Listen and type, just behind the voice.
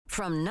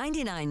From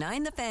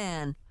 99.9 The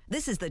Fan,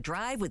 this is The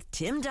Drive with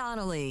Tim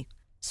Donnelly.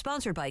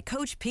 Sponsored by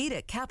Coach Pete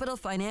at Capital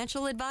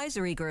Financial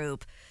Advisory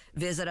Group.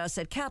 Visit us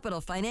at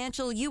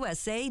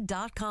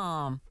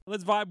capitalfinancialusa.com.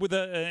 Let's vibe with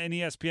an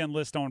ESPN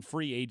list on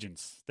free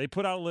agents. They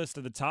put out a list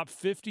of the top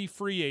 50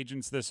 free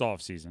agents this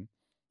offseason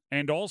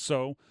and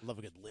also love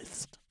a good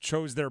list.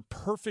 Chose their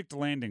perfect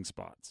landing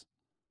spots.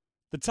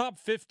 The top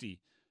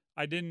 50,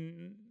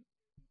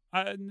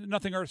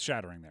 nothing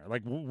earth-shattering there.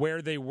 Like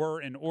where they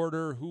were in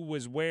order, who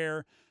was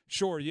where.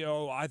 Sure,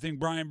 I think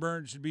Brian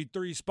Burns should be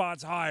 3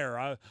 spots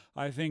higher.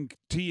 I think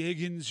T.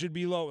 Higgins should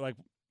be low. Like,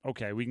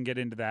 okay, we can get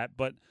into that.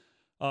 But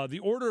the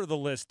order of the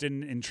list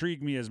didn't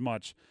intrigue me as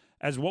much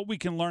as what we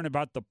can learn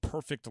about the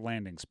perfect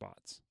landing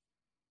spots,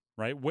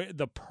 right?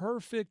 The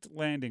perfect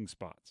landing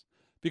spots.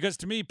 Because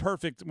to me,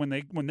 perfect, when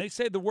they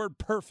say the word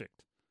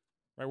perfect,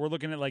 right, we're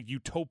looking at like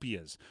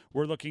utopias.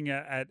 We're looking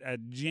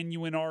at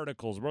genuine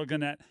articles. We're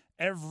looking at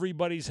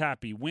everybody's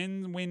happy.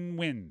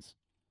 Wins.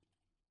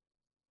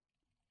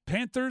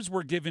 Panthers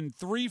were given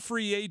 3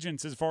 free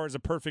agents as far as a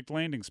perfect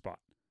landing spot.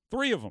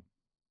 3 of them.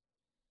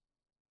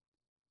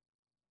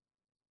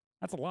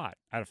 That's a lot.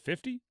 Out of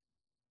 50?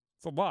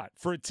 It's a lot.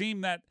 For a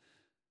team that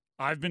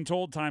I've been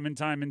told time and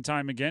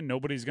time again,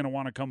 nobody's going to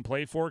want to come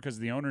play for because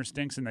the owner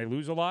stinks and they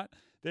lose a lot.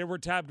 They were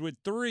tabbed with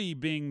 3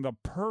 being the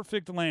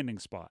perfect landing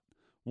spot.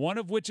 One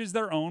of which is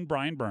their own,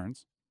 Brian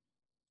Burns.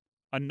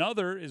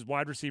 Another is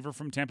wide receiver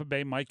from Tampa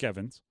Bay, Mike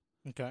Evans.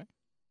 Okay.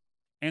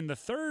 And the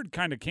third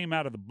kind of came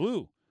out of the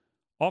blue.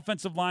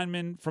 Offensive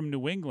lineman from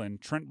New England,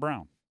 Trent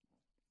Brown.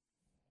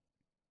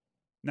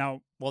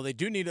 Now, well, they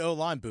do need an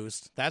O-line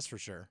boost, that's for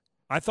sure.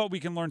 I thought we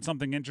can learn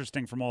something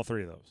interesting from all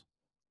 3 of those.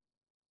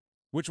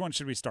 Which one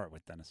should we start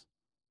with, Dennis?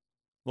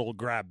 A little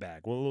grab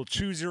bag. A little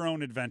choose your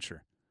own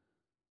adventure.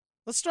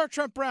 Let's start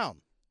Trent Brown.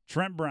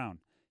 Trent Brown.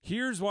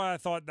 Here's why I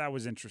thought that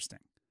was interesting.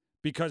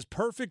 Because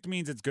perfect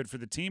means it's good for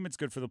the team, it's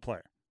good for the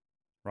player.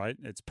 Right?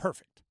 It's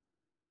perfect.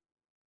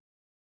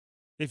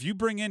 If you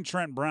bring in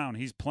Trent Brown,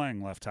 he's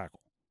playing left tackle.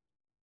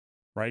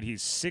 Right,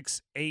 he's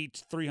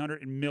 6'8",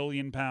 300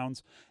 million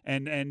pounds,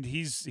 and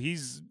he's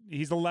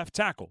a left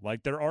tackle.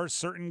 Like there are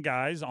certain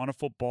guys on a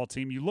football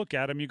team, you look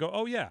at him, you go,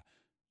 oh yeah,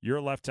 you're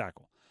a left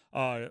tackle,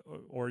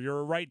 or you're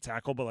a right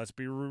tackle. But let's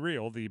be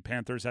real, the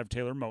Panthers have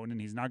Taylor Moton, and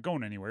he's not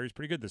going anywhere. He's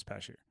pretty good this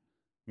past year,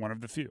 one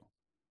of the few.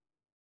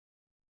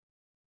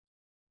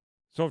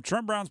 So if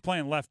Trent Brown's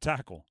playing left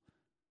tackle,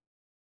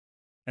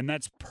 and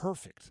that's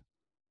perfect,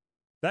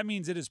 that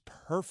means it is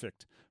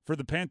perfect for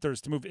the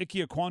Panthers to move Ike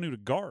Ekwonu to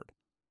guard.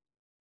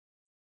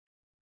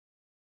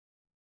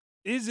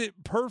 Is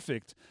it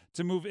perfect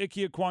to move Ike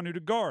Ekwonu to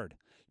guard?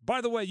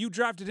 By the way, you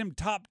drafted him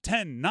top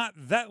 10 not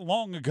that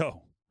long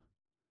ago.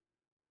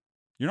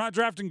 You're not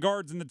drafting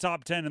guards in the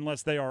top 10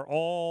 unless they are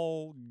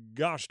all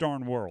gosh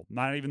darn world.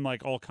 Not even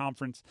like all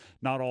conference,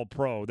 not all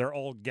pro. They're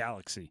all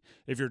galaxy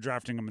if you're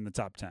drafting them in the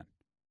top 10.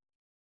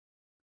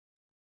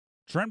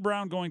 Trent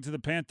Brown going to the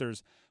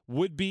Panthers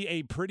would be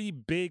a pretty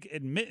big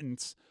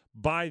admittance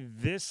by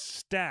this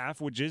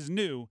staff, which is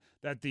new,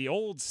 that the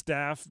old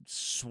staff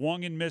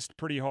swung and missed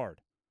pretty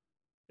hard.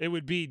 It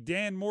would be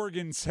Dan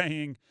Morgan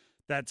saying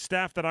that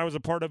staff that I was a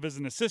part of as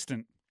an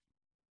assistant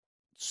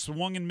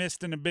swung and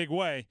missed in a big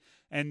way,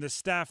 and the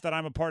staff that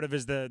I'm a part of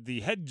as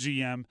the head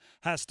GM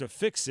has to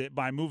fix it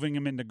by moving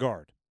him into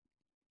guard.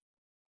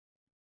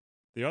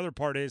 The other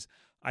part is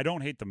I don't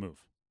hate the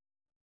move.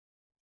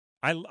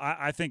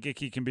 I think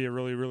Icky can be a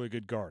really, really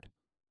good guard.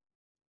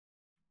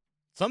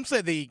 Some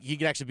say he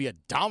could actually be a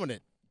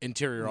dominant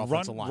interior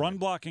offensive lineman. Run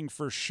blocking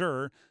for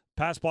sure.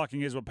 Pass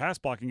blocking is what pass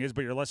blocking is,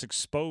 but you're less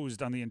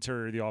exposed on the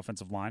interior of the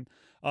offensive line.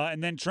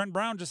 And then Trent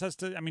Brown just has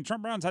to –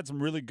 Trent Brown's had some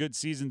really good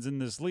seasons in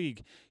this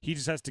league. He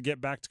just has to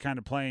get back to kind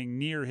of playing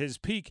near his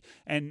peak,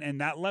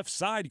 and that left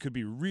side could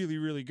be really,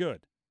 really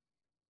good.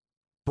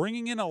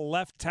 Bringing in a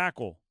left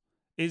tackle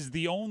is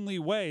the only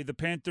way the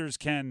Panthers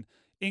can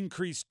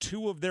increase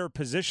 2 of their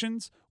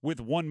positions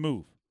with one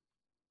move.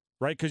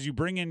 Right, because you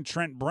bring in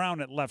Trent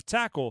Brown at left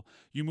tackle,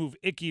 you move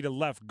Icky to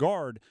left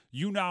guard,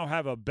 you now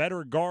have a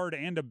better guard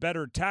and a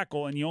better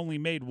tackle, and you only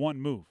made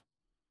one move.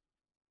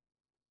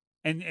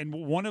 And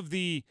one of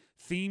the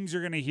themes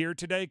you're going to hear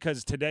today,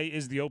 because today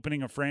is the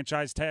opening of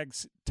franchise tag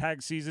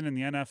season in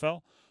the NFL,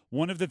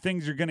 one of the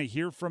things you're going to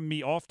hear from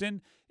me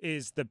often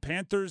is the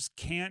Panthers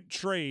can't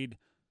trade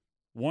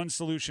one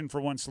solution for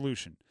one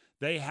solution.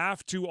 They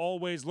have to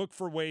always look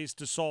for ways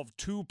to solve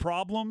 2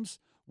 problems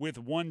with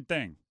one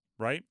thing,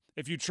 right?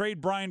 If you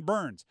trade Brian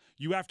Burns,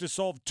 you have to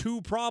solve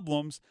 2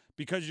 problems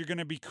because you're going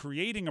to be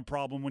creating a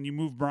problem when you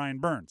move Brian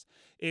Burns.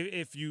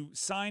 If you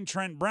sign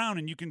Trent Brown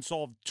and you can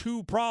solve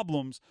 2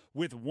 problems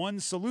with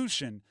one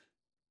solution,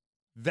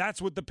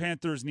 that's what the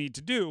Panthers need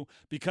to do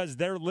because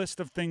their list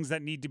of things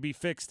that need to be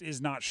fixed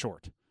is not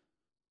short.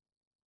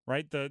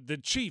 Right? The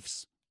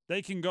Chiefs,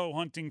 they can go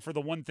hunting for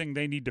the one thing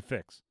they need to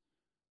fix.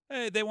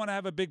 Hey, they want to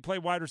have a big play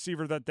wide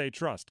receiver that they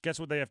trust. Guess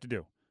what they have to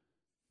do?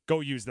 Go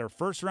use their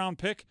first-round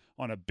pick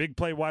on a big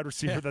play wide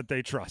receiver that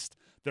they trust.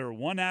 They're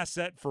one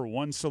asset for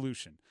one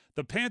solution.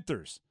 The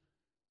Panthers,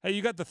 hey,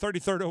 you got the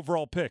 33rd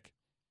overall pick.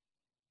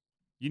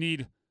 You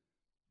need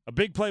A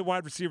big play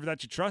wide receiver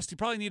that you trust. You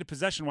probably need a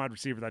possession wide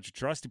receiver that you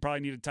trust. You probably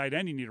need a tight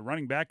end. You need a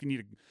running back. You need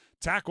a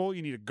tackle.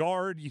 You need a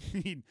guard. You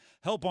need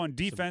help on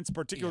defense,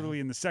 particularly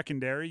in the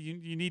secondary.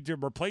 You need to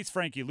replace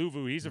Frankie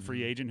Louvu. He's a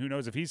free agent. Who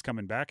knows if he's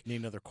coming back? Need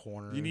another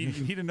corner. You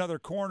need another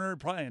corner,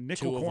 probably a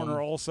nickel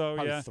corner also.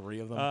 Probably yeah, 3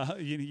 of them.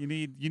 You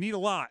need a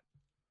lot,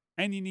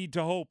 and you need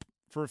to hope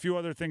for a few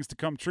other things to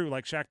come true,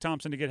 like Shaq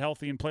Thompson to get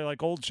healthy and play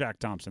like old Shaq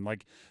Thompson,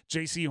 like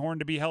J.C. Horn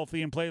to be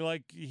healthy and play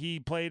like he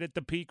played at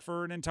the peak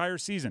for an entire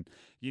season.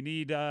 You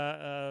need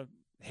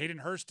Hayden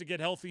Hurst to get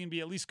healthy and be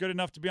at least good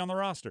enough to be on the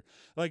roster.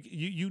 Like,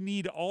 you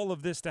need all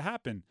of this to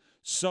happen.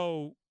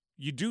 So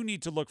you do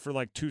need to look for,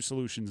 like, 2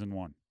 solutions in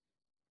one,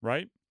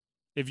 right?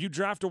 If you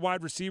draft a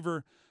wide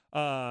receiver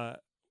at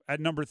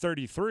number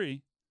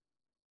 33,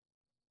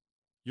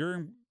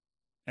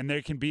 and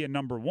there can be a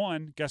number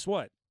 1, guess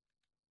what?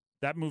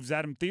 That moves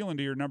Adam Thielen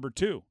to your number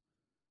 2.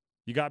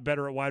 You got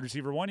better at wide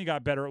receiver 1. You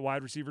got better at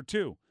wide receiver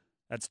 2.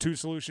 That's 2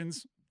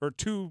 solutions, or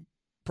 2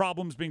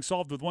 problems being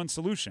solved with 1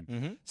 solution.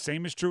 Mm-hmm.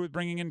 Same is true with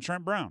bringing in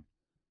Trent Brown.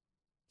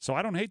 So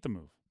I don't hate the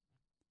move.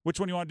 Which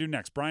one do you want to do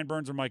next, Brian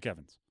Burns or Mike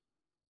Evans?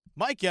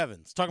 Mike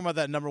Evans. Talking about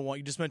that number 1.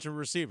 You just mentioned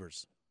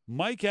receivers.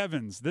 Mike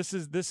Evans. This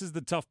is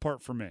the tough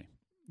part for me,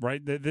 right?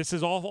 This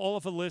is all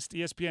of a list,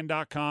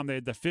 ESPN.com. They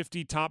had the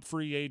 50 top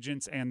free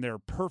agents and their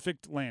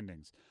perfect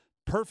landings.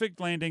 Perfect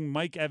landing,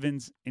 Mike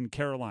Evans in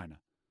Carolina.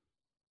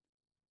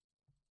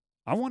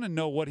 I want to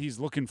know what he's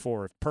looking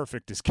for if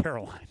perfect is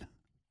Carolina.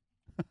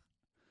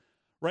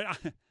 Right?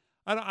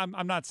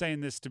 I'm not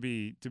saying this to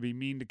be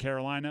mean to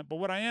Carolina, but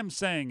what I am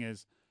saying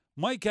is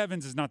Mike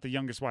Evans is not the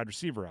youngest wide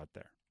receiver out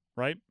there,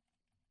 right?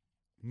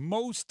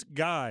 Most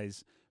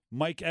guys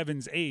Mike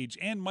Evans' age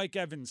and Mike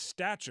Evans'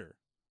 stature,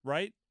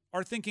 right,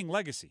 are thinking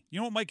legacy. You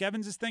know what Mike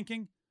Evans is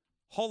thinking?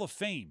 Hall of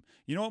Fame.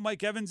 You know what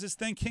Mike Evans is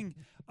thinking?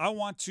 I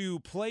want to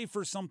play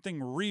for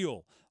something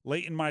real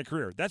late in my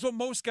career. That's what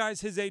most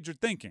guys his age are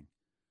thinking.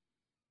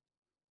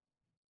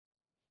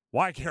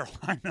 Why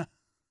Carolina?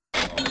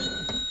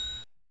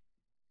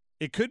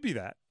 It could be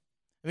that.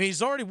 I mean,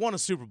 he's already won a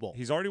Super Bowl.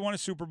 He's already won a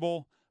Super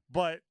Bowl,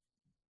 but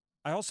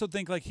I also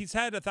think, like, he's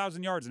had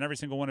 1,000 yards in every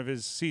single one of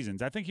his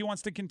seasons. I think he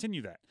wants to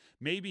continue that.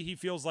 Maybe he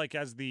feels like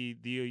as the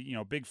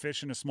big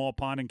fish in a small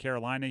pond in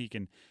Carolina, he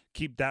can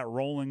keep that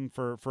rolling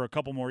for a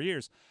couple more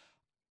years.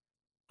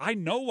 I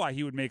know why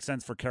he would make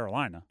sense for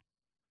Carolina,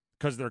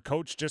 because their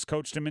coach just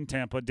coached him in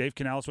Tampa. Dave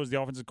Canales was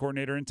the offensive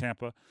coordinator in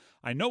Tampa.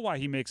 I know why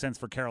he makes sense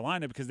for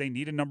Carolina, because they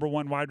need a number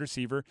 1 wide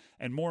receiver,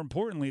 and more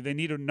importantly, they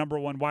need a number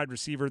 1 wide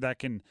receiver that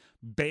can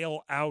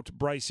bail out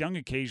Bryce Young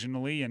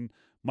occasionally, and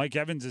Mike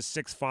Evans is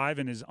 6'5"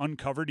 and is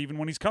uncovered even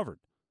when he's covered,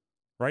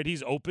 right?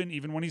 He's open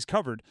even when he's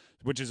covered,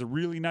 which is a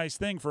really nice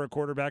thing for a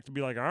quarterback to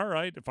be like, all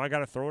right, if I got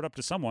to throw it up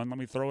to someone, let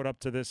me throw it up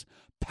to this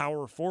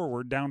power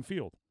forward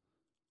downfield.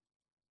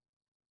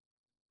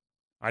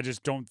 I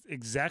just don't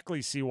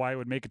exactly see why it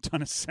would make a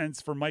ton of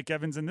sense for Mike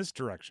Evans in this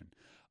direction,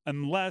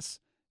 unless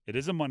it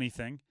is a money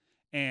thing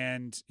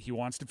and he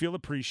wants to feel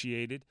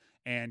appreciated,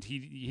 and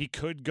he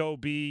could go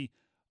be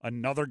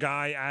another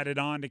guy added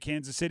on to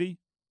Kansas City.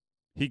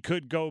 He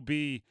could go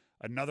be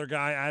another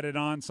guy added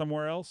on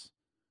somewhere else,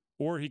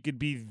 or he could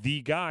be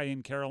the guy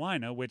in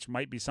Carolina, which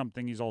might be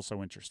something he's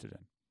also interested in.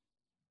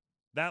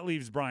 That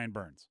leaves Brian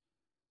Burns.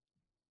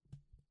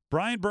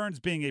 Brian Burns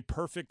being a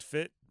perfect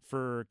fit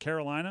for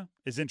Carolina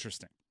is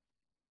interesting.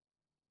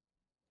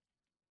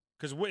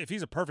 Because if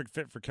he's a perfect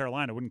fit for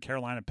Carolina, wouldn't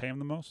Carolina pay him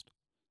the most?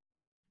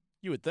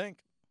 You would think.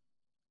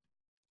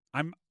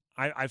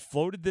 I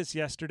floated this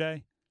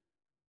yesterday.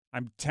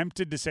 I'm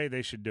tempted to say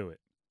they should do it.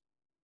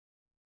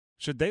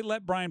 Should they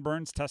let Brian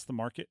Burns test the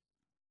market?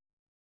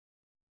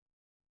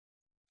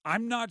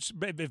 I'm not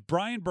 – if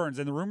Brian Burns,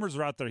 and the rumors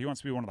are out there, he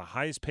wants to be one of the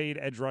highest paid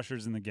edge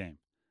rushers in the game.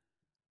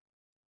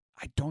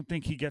 I don't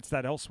think he gets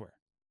that elsewhere.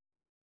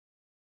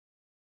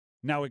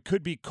 Now, it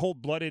could be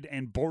cold-blooded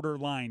and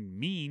borderline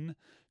mean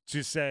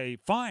to say,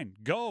 fine,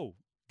 go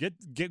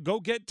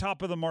get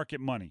top of the market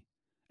money.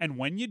 And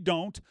when you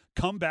don't,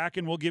 come back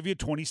and we'll give you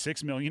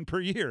 $26 million per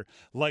year,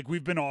 like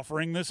we've been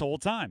offering this whole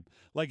time.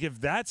 Like, if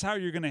that's how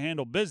you're going to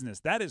handle business,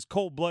 that is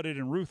cold-blooded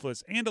and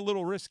ruthless and a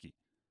little risky.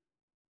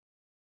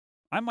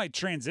 I might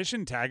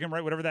transition tag him,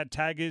 right? Whatever that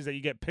tag is that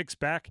you get picks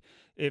back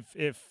if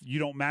you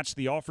don't match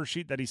the offer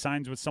sheet that he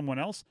signs with someone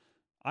else.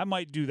 I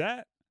might do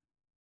that.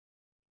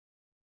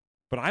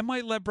 But I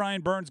might let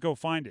Brian Burns go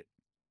find it.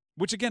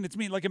 Which, again, it's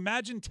me. Like,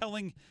 imagine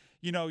telling,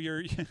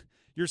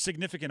 your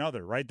significant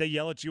other, right? They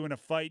yell at you in a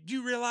fight. Do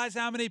you realize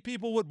how many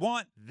people would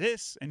want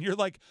this? And you're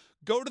like,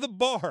 go to the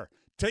bar.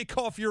 Take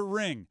off your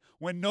ring.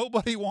 When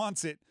nobody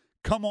wants it,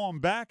 come on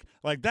back.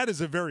 Like, that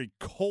is a very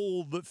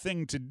cold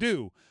thing to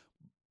do.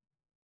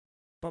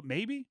 But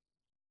maybe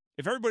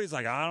if everybody's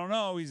like, I don't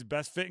know, he's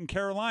best fit in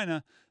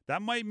Carolina,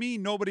 that might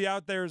mean nobody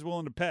out there is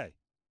willing to pay.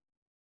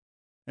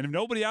 And if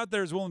nobody out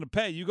there is willing to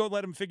pay, you go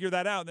let him figure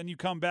that out. Then you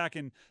come back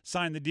and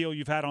sign the deal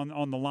you've had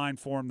on the line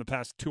for him the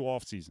past 2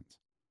 off seasons.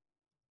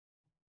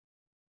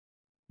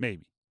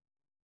 Maybe.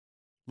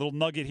 Little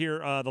nugget here.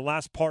 The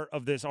last part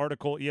of this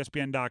article,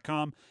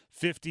 ESPN.com,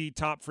 50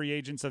 top free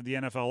agents of the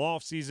NFL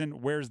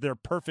offseason. Where's their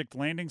perfect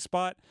landing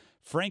spot?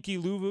 Frankie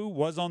Louvu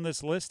was on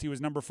this list. He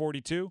was number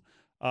 42.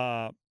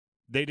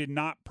 They did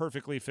not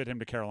perfectly fit him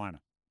to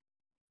Carolina.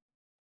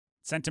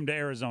 Sent him to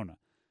Arizona.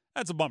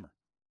 That's a bummer.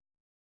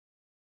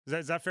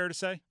 Is that fair to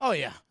say? Oh,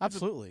 yeah,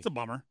 absolutely. It's a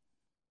bummer.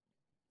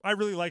 I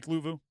really like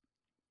Louvu.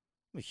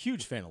 I'm a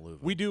huge fan of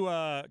Louvu. We do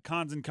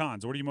cons and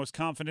cons. What are you most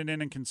confident in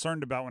and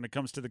concerned about when it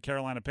comes to the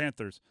Carolina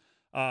Panthers?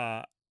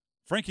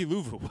 Frankie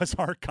Louvu was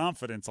our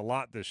confidence a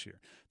lot this year.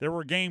 There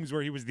were games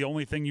where he was the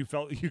only thing you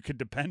felt you could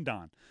depend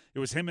on. It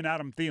was him and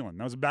Adam Thielen.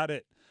 That was about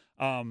it.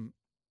 I'm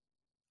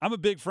a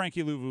big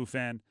Frankie Louvu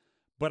fan,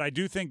 but I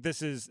do think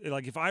this is,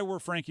 like, if I were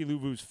Frankie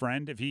Louvu's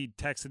friend, if he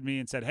texted me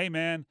and said, hey,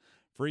 man,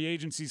 free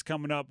agency's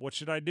coming up, what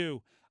should I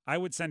do? I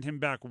would send him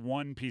back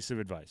one piece of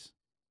advice.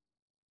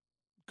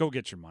 Go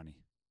get your money.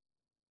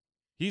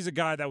 He's a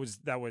guy that was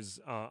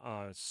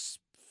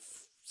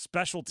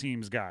special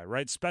teams guy,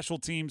 right? Special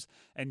teams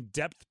and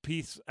depth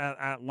piece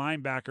at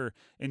linebacker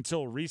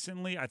until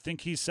recently. I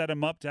think he set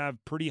him up to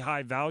have pretty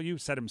high value,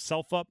 set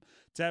himself up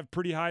to have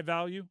pretty high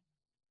value.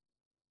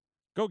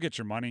 Go get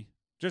your money.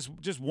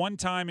 Just one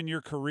time in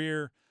your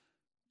career,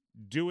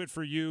 do it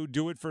for you.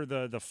 Do it for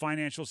the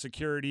financial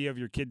security of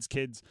your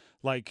kids.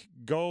 Like,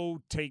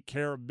 go take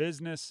care of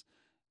business.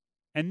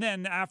 And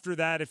then after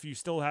that, if you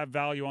still have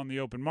value on the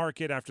open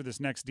market after this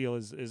next deal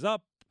is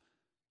up,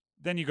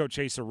 then you go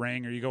chase a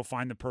ring or you go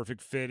find the perfect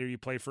fit or you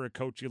play for a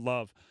coach you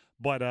love.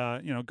 But,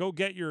 go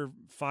get your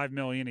 $5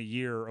 million a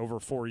year over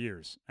 4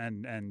 years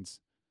and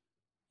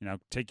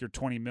take your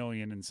 $20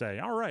 million and say,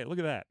 all right, look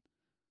at that.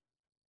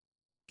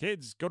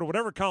 Kids, go to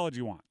whatever college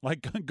you want.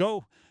 Like,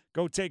 go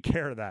take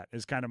care of that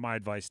is kind of my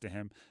advice to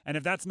him. And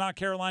if that's not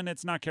Carolina,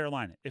 it's not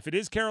Carolina. If it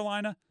is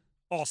Carolina,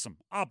 awesome.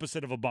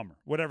 Opposite of a bummer,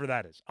 whatever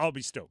that is. I'll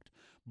be stoked.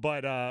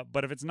 But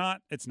if it's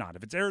not, it's not.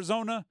 If it's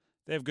Arizona,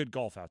 they have good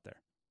golf out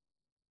there.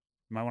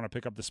 You might want to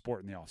pick up the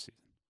sport in the offseason.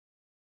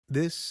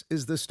 This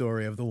is the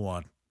story of the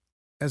one.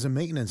 As a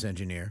maintenance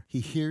engineer,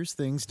 he hears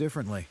things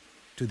differently.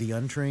 To the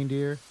untrained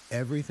ear,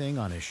 everything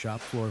on his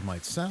shop floor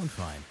might sound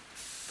fine,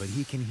 but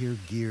he can hear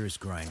gears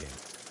grinding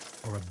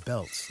or a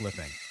belt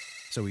slipping.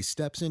 So he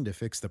steps in to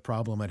fix the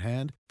problem at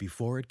hand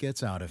before it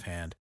gets out of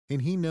hand.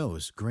 And he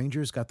knows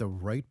Grainger's got the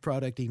right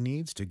product he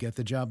needs to get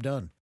the job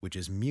done, which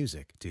is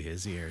music to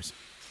his ears.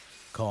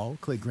 Call,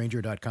 click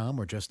Grainger.com,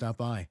 or just stop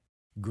by.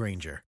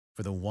 Grainger,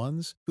 for the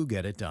ones who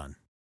get it done.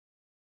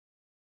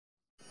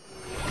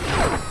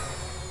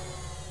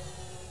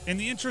 In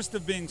the interest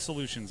of being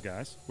solutions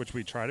guys, which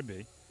we try to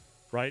be,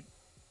 right?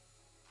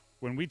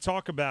 When we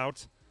talk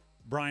about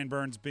Brian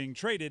Burns being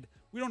traded,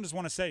 we don't just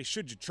want to say,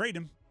 should you trade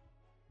him?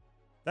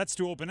 That's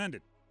too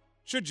open-ended.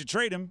 Should you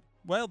trade him?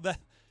 Well,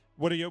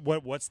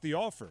 what's the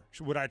offer?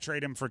 Would I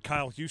trade him for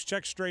Kyle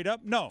Juszczyk straight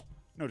up? No.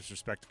 No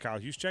disrespect to Kyle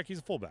Juszczyk. He's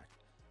a fullback.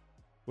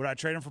 Would I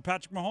trade him for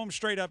Patrick Mahomes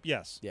straight up?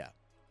 Yes. Yeah.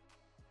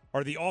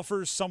 Are the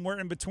offers somewhere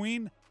in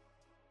between?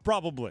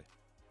 Probably.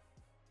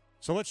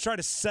 So let's try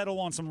to settle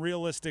on some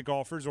realistic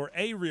offers or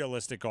a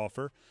realistic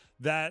offer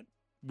that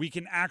we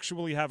can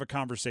actually have a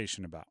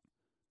conversation about.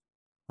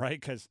 Right?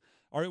 Because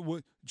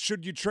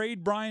should you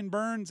trade Brian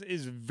Burns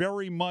is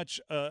very much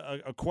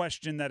a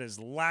question that is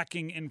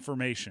lacking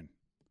information.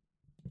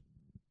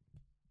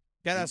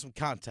 Got to have some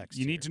context.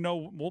 You need to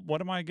know, well,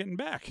 what am I getting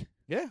back?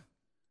 Yeah.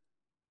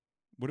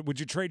 Would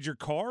you trade your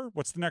car?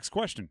 What's the next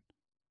question?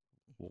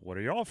 Well, what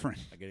are you offering?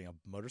 Am I getting a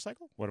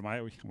motorcycle? What am I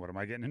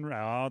getting in?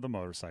 Oh, the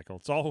motorcycle.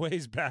 It's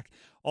always back.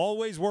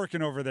 Always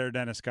working over there,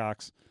 Dennis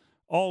Cox.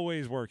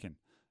 Always working.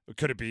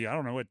 Could it be, I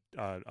don't know,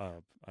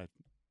 a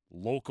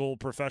local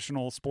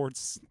professional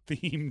sports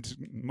themed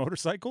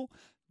motorcycle?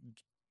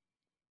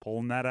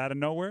 Pulling that out of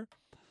nowhere.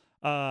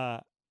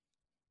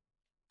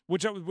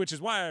 Which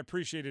is why I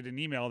appreciated an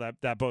email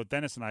that both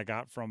Dennis and I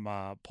got from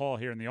Paul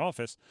here in the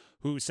office,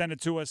 who sent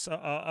it to us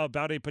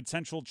about a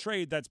potential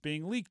trade that's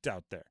being leaked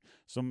out there.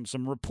 Some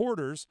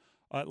reporters,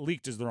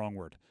 leaked is the wrong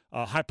word,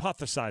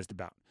 hypothesized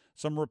about.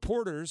 Some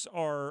reporters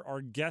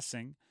are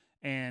guessing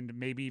and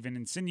maybe even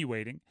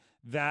insinuating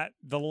that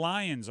the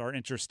Lions are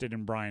interested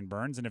in Brian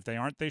Burns, and if they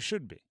aren't, they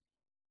should be.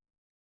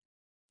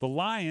 The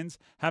Lions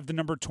have the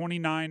number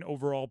 29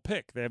 overall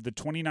pick. They have the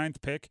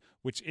 29th pick,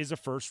 which is a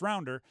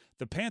first-rounder.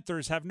 The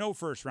Panthers have no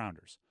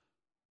first-rounders.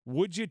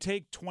 Would you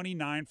take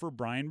 29 for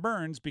Brian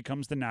Burns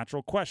becomes the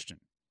natural question,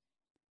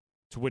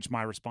 to which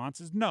my response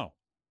is no.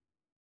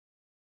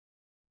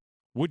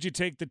 Would you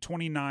take the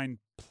 29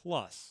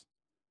 plus?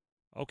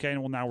 Okay,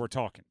 well, now we're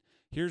talking.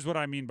 Here's what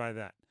I mean by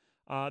that.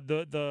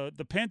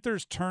 The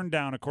Panthers turned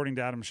down, according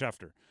to Adam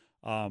Schefter,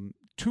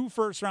 2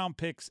 first-round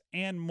picks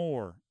and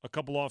more a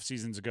couple off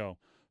seasons ago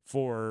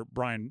for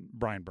Brian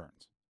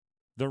Burns.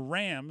 The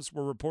Rams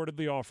were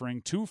reportedly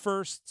offering 2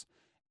 firsts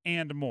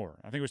and more.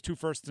 I think it was 2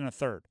 firsts and a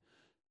third.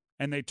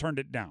 And they turned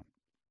it down.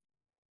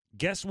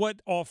 Guess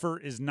what offer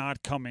is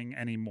not coming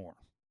anymore?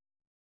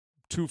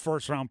 2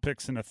 first-round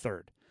picks and a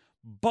third.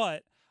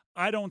 But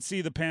I don't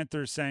see the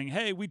Panthers saying,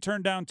 hey, we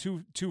turned down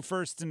two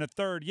firsts and a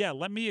third. Yeah,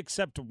 let me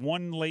accept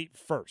one late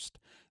first.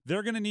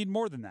 They're going to need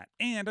more than that.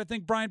 And I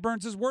think Brian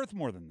Burns is worth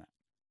more than that.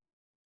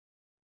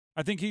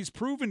 I think he's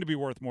proven to be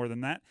worth more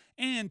than that.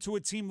 And to a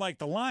team like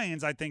the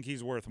Lions, I think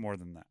he's worth more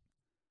than that.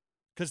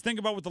 Because think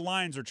about what the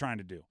Lions are trying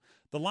to do.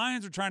 The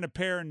Lions are trying to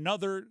pair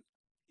another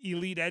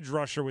elite edge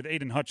rusher with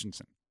Aiden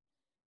Hutchinson.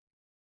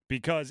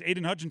 Because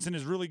Aiden Hutchinson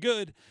is really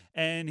good,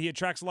 and he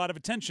attracts a lot of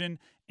attention,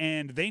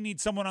 and they need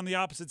someone on the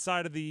opposite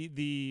side of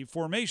the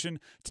formation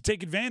to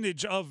take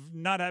advantage of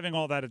not having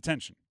all that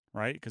attention,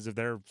 right? Because if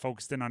they're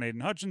focused in on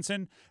Aiden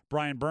Hutchinson,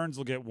 Brian Burns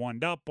will get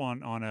one up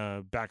on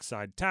a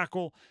backside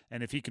tackle,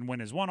 and if he can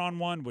win his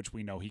one-on-one, which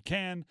we know he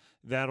can,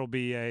 that'll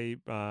be a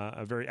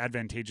very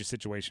advantageous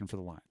situation for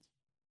the Lions.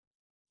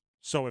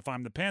 So if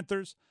I'm the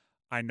Panthers,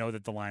 I know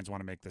that the Lions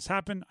want to make this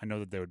happen. I know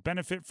that they would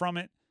benefit from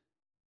it.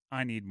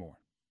 I need more.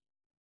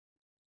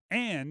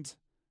 And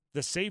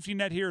the safety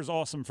net here is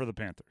awesome for the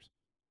Panthers.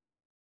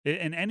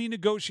 In any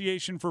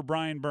negotiation for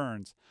Brian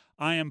Burns,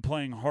 I am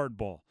playing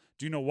hardball.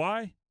 Do you know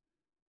why?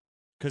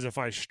 Because if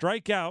I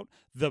strike out,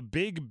 the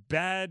big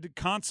bad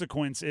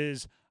consequence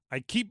is I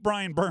keep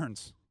Brian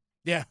Burns.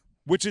 Yeah.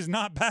 Which is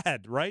not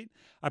bad, right?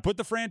 I put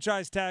the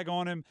franchise tag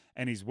on him,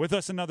 and he's with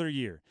us another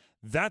year.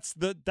 That's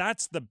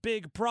the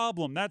big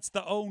problem. That's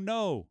the oh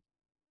no.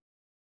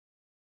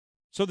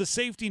 So the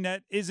safety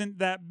net isn't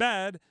that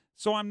bad,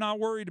 so I'm not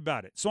worried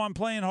about it. So I'm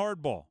playing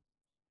hardball.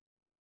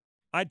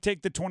 I'd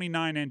take the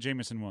 29 and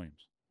Jameson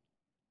Williams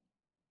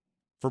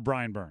for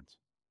Brian Burns.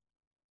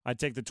 I'd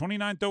take the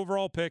 29th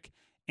overall pick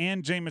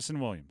and Jameson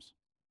Williams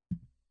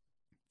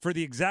for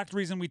the exact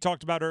reason we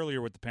talked about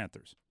earlier with the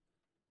Panthers.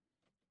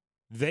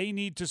 They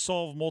need to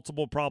solve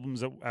multiple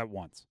problems at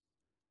once.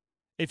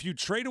 If you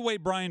trade away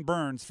Brian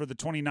Burns for the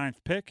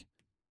 29th pick,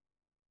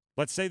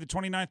 let's say the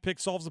 29th pick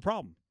solves the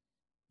problem.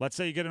 Let's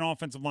say you get an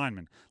offensive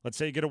lineman. Let's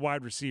say you get a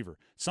wide receiver,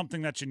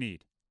 something that you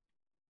need.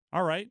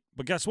 All right,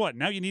 but guess what?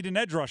 Now you need an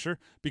edge rusher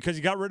because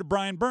you got rid of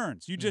Brian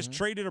Burns. You just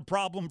traded a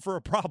problem for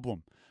a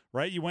problem,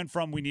 right? You went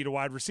from we need a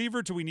wide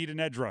receiver to we need an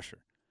edge rusher.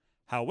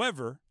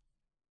 However,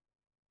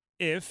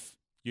 if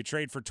you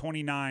trade for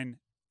 29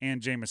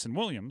 and Jameson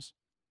Williams,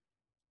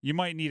 you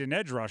might need an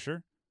edge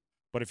rusher,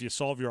 but if you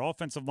solve your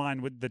offensive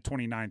line with the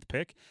 29th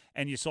pick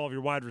and you solve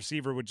your wide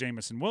receiver with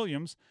Jameson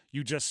Williams,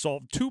 you just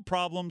solved two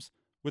problems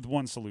with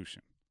one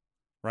solution,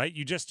 right?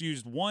 You just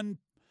used one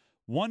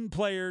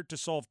player to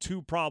solve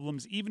two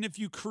problems. Even if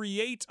you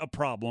create a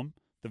problem,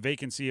 the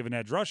vacancy of an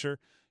edge rusher,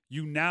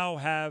 you now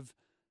have,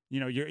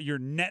 your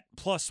net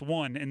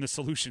 +1 in the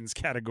solutions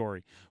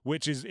category,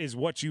 which is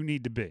what you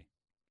need to be.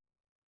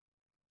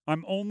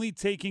 I'm only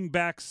taking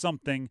back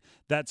something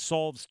that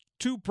solves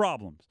two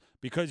problems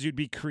because you'd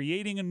be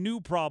creating a new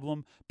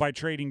problem by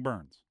trading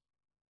Burns.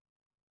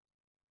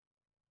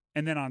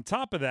 And then on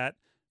top of that,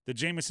 the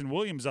Jameson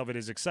Williams of it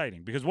is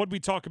exciting because what we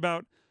talk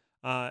about,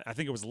 I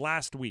think it was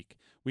last week,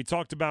 we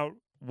talked about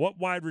what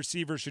wide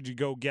receiver should you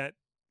go get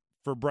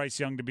for Bryce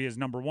Young to be his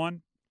number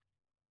one.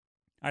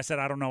 I said,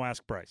 I don't know,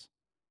 ask Bryce.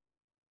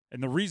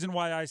 And the reason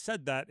why I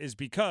said that is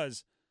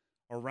because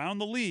around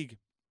the league,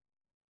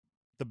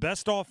 the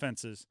best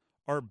offenses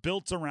are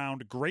built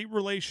around great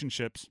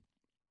relationships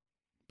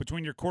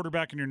between your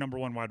quarterback and your number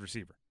one wide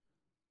receiver.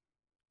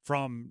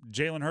 From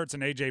Jalen Hurts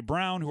and A.J.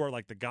 Brown, who are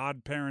like the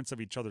godparents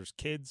of each other's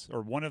kids,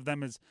 or one of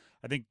them is,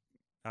 I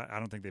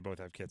don't think they both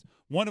have kids.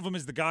 One of them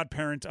is the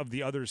godparent of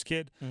the other's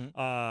kid.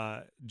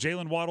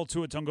 Jalen Waddle,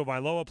 Tua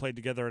Tagovailoa played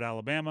together at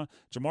Alabama.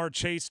 Jamar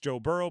Chase, Joe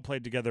Burrow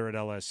played together at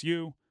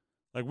LSU.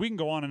 Like, we can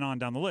go on and on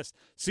down the list.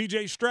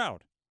 C.J.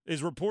 Stroud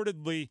is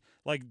reportedly,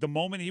 like, the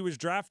moment he was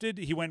drafted,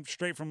 he went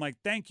straight from, like,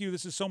 thank you,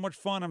 this is so much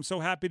fun, I'm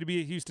so happy to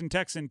be a Houston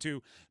Texan,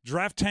 to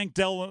draft Tank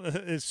Dell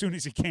as soon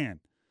as he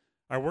can.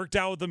 I worked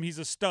out with him. He's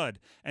a stud.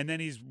 And then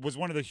he was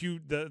one of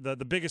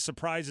the biggest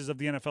surprises of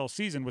the NFL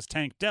season was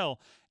Tank Dell,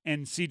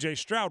 and C.J.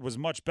 Stroud was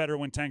much better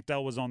when Tank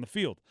Dell was on the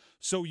field.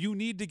 So you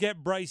need to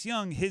get Bryce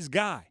Young his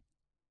guy.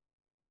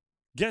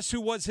 Guess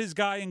who was his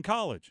guy in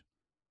college?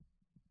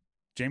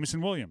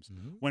 Jameson Williams.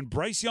 When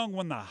Bryce Young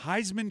won the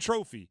Heisman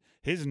Trophy,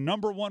 his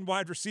number one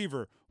wide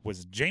receiver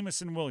was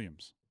Jameson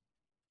Williams.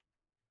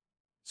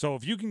 So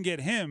if you can get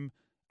him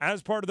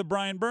as part of the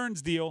Brian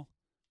Burns deal,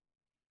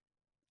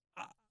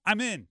 I'm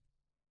in.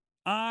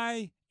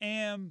 I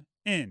am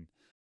in.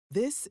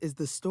 This is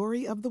the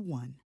story of the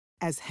one.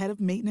 As head of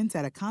maintenance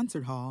at a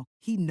concert hall,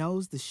 he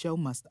knows the show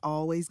must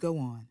always go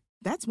on.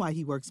 That's why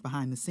he works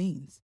behind the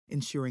scenes,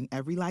 ensuring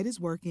every light is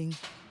working,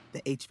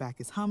 the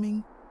HVAC is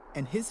humming,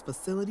 and his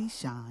facility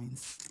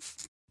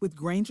shines. With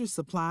Grainger's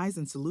supplies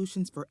and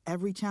solutions for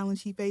every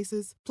challenge he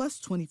faces, plus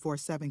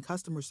 24/7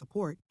 customer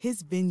support,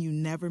 his venue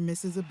never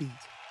misses a beat.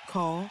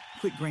 Call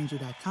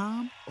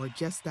quickgrainger.com or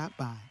just stop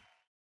by.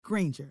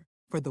 Grainger,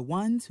 for the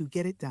ones who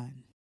get it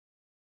done.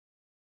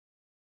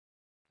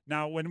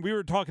 Now, when we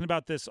were talking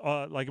about this,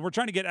 we're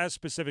trying to get as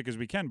specific as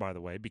we can, by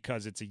the way,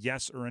 because it's a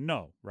yes or a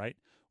no, right?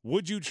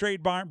 Would you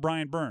trade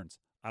Brian Burns?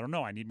 I don't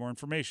know. I need more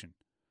information.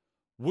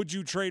 Would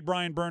you trade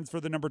Brian Burns for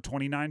the number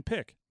 29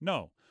 pick?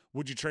 No.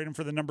 Would you trade him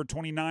for the number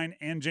 29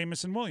 and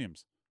Jameson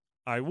Williams?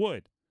 I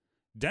would.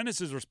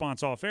 Dennis's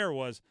response off air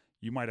was,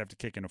 you might have to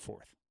kick in a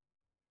fourth.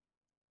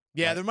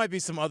 Yeah, right? There might be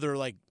some other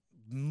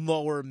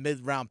lower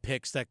mid-round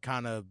picks that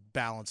kind of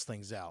balance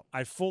things out.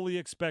 I fully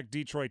expect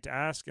Detroit to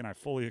ask, and I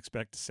fully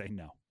expect to say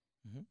no.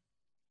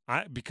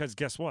 Mm-hmm. Because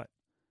guess what?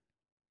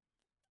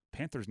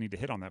 Panthers need to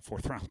hit on that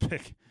fourth-round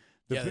pick.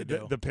 They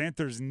do. The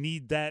Panthers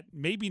need that,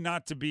 maybe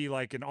not to be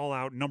like an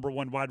all-out number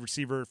one wide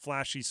receiver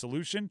flashy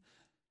solution,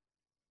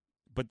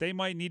 but they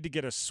might need to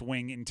get a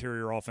swing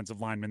interior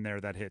offensive lineman there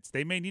that hits.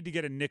 They may need to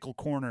get a nickel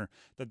corner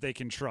that they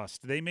can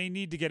trust. They may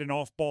need to get an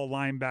off-ball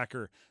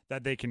linebacker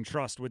that they can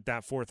trust with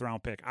that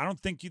fourth-round pick. I don't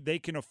think they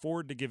can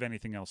afford to give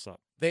anything else up.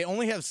 They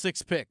only have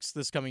 6 picks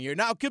this coming year.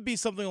 Now, it could be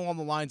something along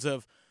the lines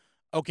of,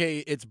 okay,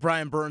 it's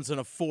Brian Burns in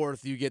a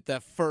 4th. You get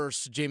that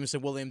 1st,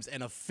 Jameson Williams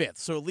in a 5th.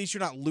 So at least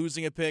you're not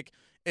losing a pick.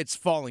 It's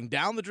falling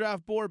down the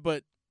draft board,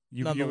 but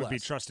you would be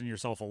trusting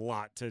yourself a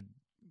lot to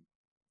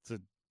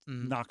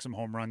knock some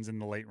home runs in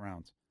the late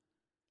rounds.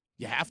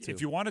 You have to.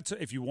 If you want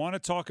to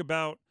talk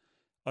about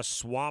a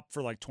swap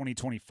for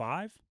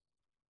 2025,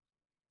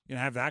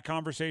 have that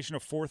conversation, a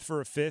 4th for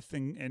a 5th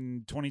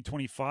in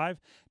 2025,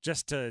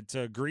 just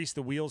to grease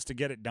the wheels to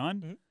get it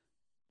done.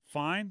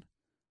 Fine.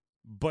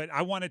 But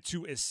I want it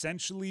to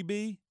essentially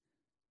be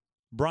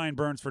Brian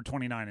Burns for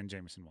 29 and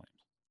Jameson Williams.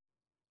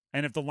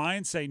 And if the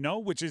Lions say no,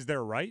 which is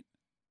their right,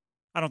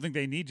 I don't think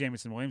they need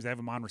Jameson Williams. They have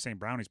Amon-Ra St.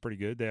 Brown. He's pretty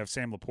good. They have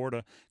Sam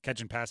Laporta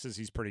catching passes.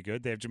 He's pretty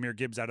good. They have Jahmyr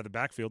Gibbs out of the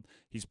backfield.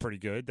 He's pretty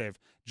good. They have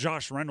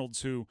Josh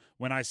Reynolds, who,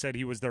 when I said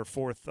he was their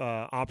 4th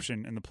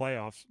option in the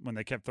playoffs, when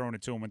they kept throwing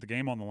it to him with the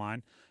game on the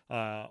line,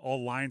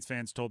 all Lions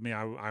fans told me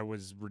I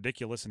was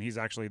ridiculous, and he's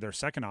actually their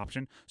 2nd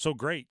option. So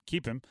great.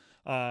 Keep him.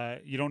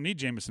 You don't need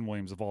Jameson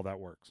Williams if all that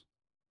works.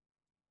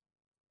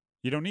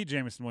 You don't need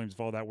Jameson Williams if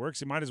all that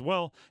works. You might as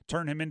well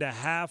turn him into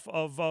half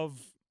of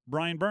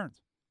Brian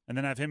Burns. And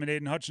then have him and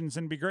Aiden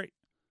Hutchinson be great.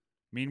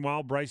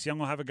 Meanwhile, Bryce Young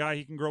will have a guy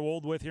he can grow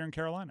old with here in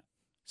Carolina.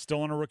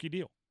 Still on a rookie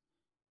deal.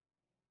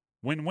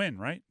 Win-win,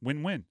 right?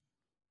 Win-win.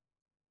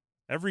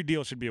 Every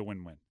deal should be a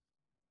win-win.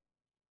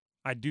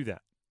 I'd do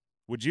that.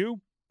 Would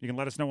you? You can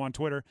let us know on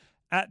Twitter,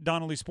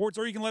 @Donnelly Sports,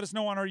 or you can let us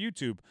know on our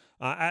YouTube,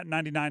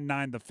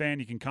 @999 The Fan.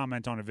 You can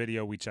comment on a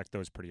video. We check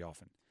those pretty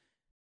often.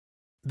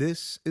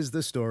 This is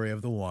the story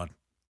of the one.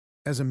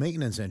 As a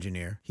maintenance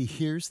engineer, he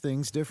hears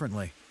things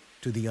differently.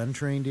 To the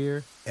untrained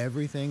ear,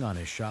 everything on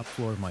his shop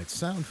floor might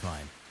sound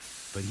fine,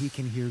 but he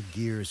can hear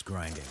gears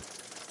grinding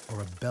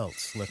or a belt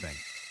slipping.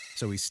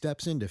 So he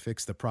steps in to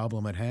fix the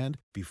problem at hand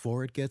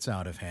before it gets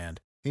out of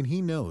hand. And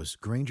he knows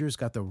Grainger's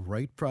got the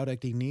right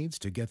product he needs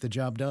to get the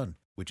job done,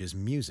 which is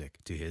music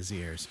to his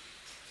ears.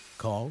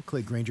 Call,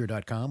 click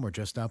Grainger.com, or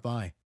just stop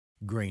by.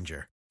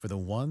 Grainger, for the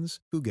ones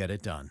who get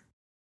it done.